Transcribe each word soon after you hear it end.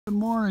Good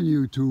morning,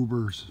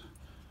 YouTubers.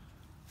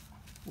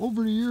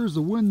 Over the years,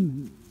 the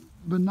wind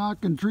been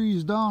knocking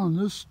trees down in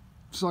this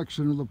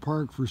section of the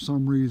park for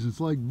some reason.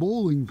 It's like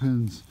bowling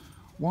pins.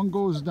 One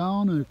goes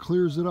down and it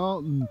clears it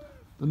out, and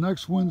the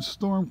next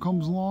windstorm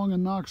comes along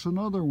and knocks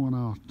another one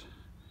out.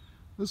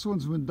 This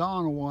one's been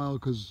down a while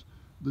because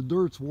the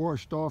dirt's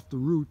washed off the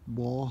root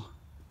ball.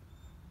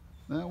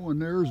 That one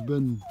there's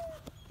been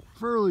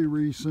fairly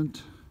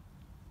recent.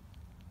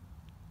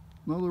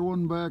 Another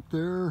one back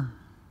there.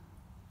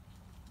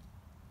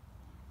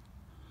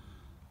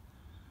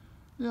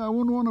 Yeah, I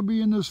wouldn't want to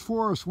be in this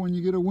forest when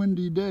you get a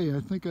windy day. I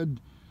think I'd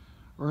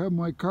have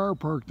my car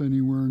parked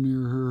anywhere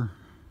near here.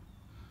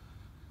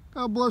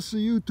 God bless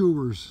the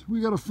YouTubers. We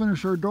got to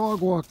finish our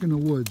dog walk in the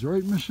woods,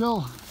 right,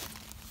 Michelle?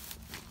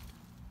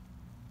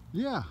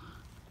 Yeah,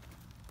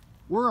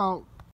 we're out.